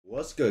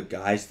What's good,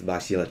 guys? The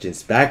Boxy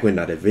Legends back with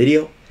another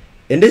video.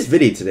 In this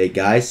video today,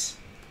 guys,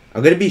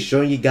 I'm going to be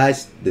showing you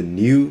guys the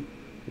new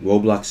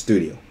Roblox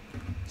Studio.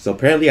 So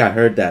apparently I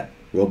heard that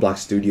Roblox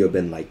Studio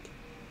been like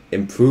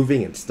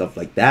improving and stuff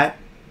like that,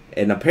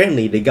 and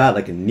apparently they got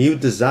like a new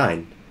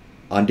design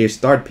on their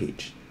start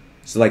page.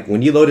 So like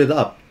when you load it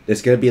up,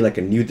 there's going to be like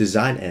a new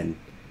design, and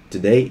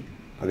today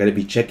I'm going to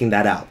be checking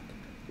that out.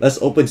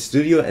 Let's open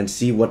Studio and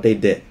see what they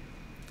did.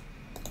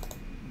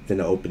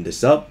 Gonna open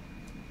this up.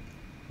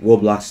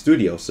 Roblox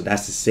Studio, so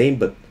that's the same,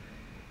 but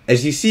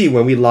as you see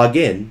when we log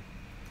in,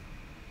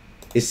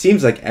 it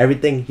seems like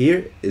everything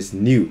here is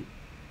new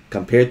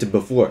compared to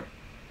before.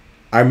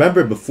 I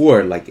remember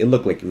before, like, it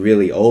looked like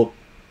really old.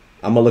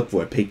 I'm gonna look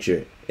for a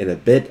picture in a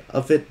bit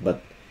of it,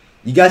 but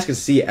you guys can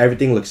see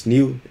everything looks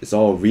new. It's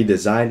all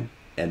redesigned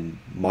and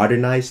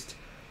modernized.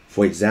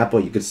 For example,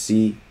 you could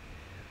see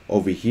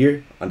over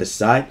here on the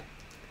side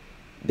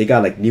they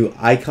got like new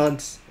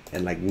icons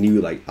and like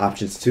new like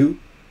options too,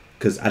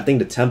 because I think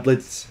the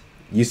templates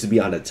used to be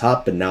on the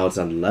top but now it's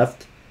on the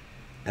left.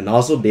 And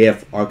also they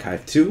have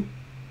archive too,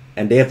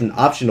 and they have an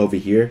option over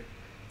here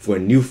for a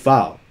new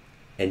file.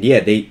 And yeah,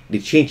 they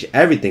changed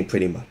everything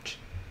pretty much.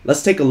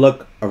 Let's take a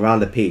look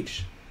around the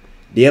page.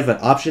 They have an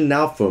option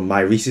now for my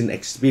recent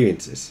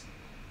experiences.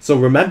 So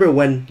remember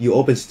when you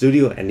open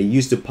Studio and it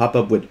used to pop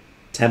up with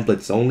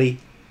templates only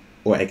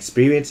or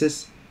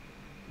experiences?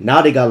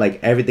 Now they got like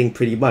everything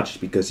pretty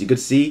much, because you could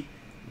see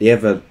they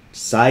have a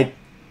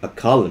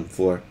column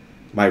for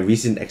my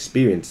recent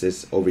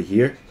experiences over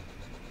here,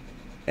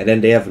 and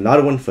then they have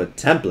another one for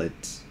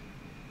templates,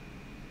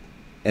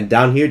 and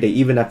down here they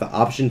even have an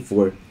option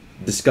for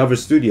Discover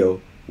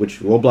Studio, which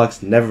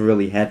Roblox never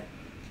really had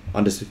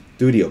on the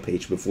Studio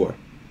page before.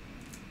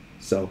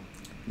 So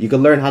you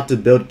can learn how to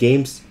build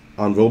games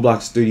on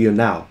Roblox Studio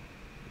now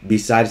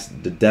besides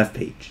the dev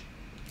page.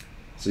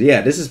 So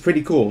yeah, this is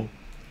pretty cool.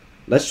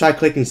 Let's try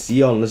clicking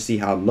CO and let's see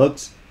how it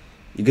looks.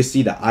 You can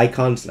see the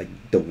icons, like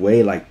the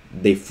way like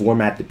they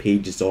format the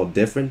page is all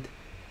different,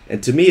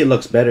 and to me it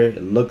looks better.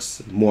 It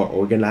looks more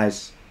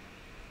organized,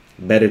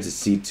 better to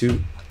see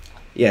too.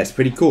 Yeah, it's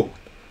pretty cool.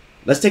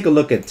 Let's take a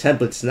look at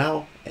templates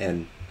now,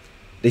 and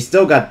they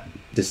still got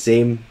the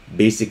same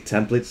basic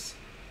templates.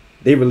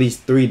 They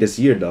released 3 this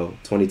year though,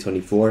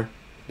 2024.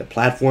 The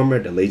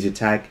platformer, the laser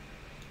tag,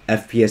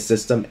 FPS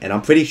system, and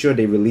I'm pretty sure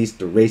they released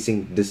the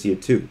racing this year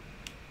too.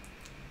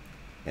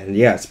 And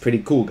yeah, it's pretty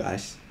cool,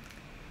 guys.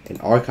 And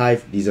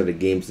archive, these are the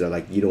games that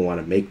like you don't want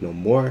to make no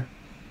more.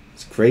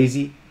 It's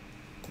crazy.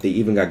 They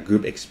even got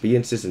group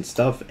experiences and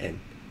stuff. And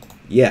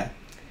yeah,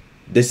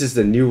 this is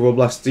the new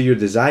Roblox Studio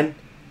design.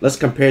 Let's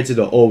compare it to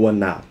the old one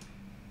now.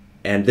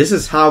 And this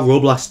is how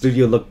Roblox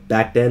Studio looked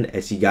back then,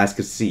 as you guys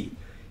could see.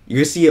 You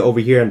can see it over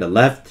here on the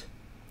left.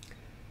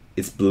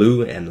 It's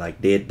blue, and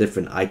like they had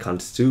different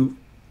icons too.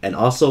 And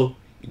also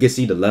you can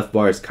see the left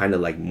bar is kind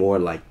of like more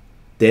like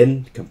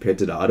thin compared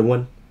to the other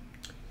one.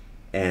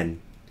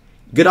 And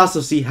you could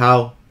also see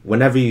how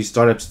whenever you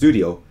start up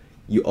Studio,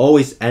 you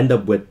always end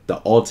up with the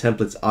all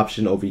templates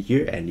option over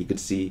here, and you can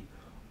see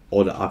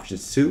all the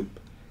options too.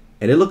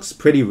 And it looks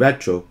pretty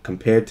retro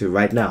compared to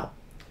right now,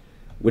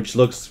 which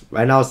looks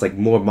right now it's like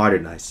more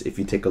modernized if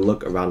you take a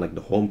look around like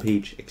the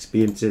homepage,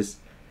 experiences,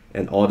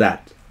 and all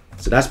that.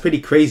 So that's pretty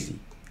crazy.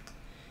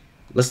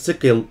 Let's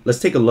take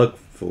a look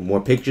for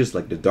more pictures,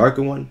 like the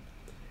darker one.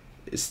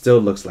 It still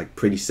looks like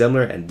pretty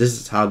similar, and this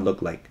is how it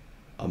looked like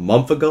a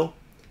month ago.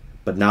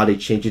 But now they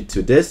changed it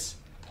to this,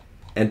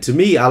 and to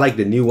me I like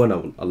the new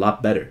one a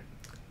lot better.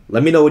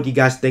 Let me know what you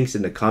guys think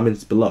in the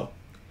comments below.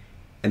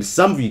 And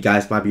some of you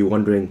guys might be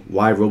wondering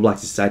why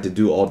Roblox decided to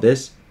do all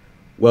this.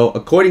 Well,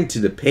 according to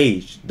the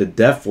page, the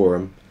dev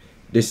forum,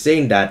 they're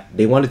saying that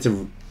they wanted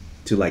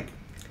to like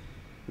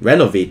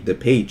renovate the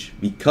page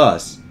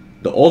because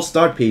the old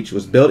start page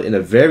was built in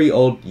a very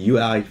old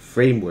UI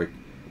framework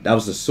that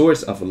was the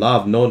source of a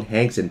lot of known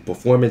hangs and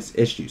performance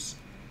issues.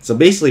 So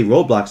basically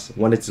Roblox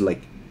wanted to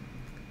like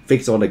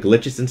fix all the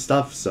glitches and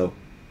stuff, so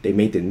they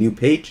made the new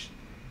page,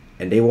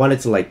 and they wanted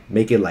to like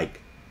make it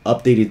like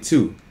updated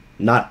too,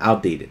 not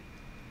outdated,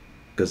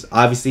 because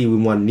obviously we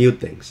want new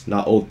things,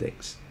 not old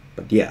things.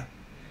 But yeah,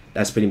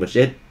 that's pretty much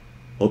it.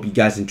 Hope you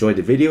guys enjoyed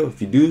the video. If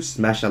you do,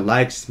 smash that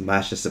like,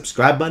 smash the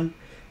subscribe button,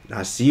 and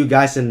I'll see you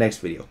guys in the next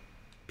video.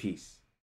 Peace.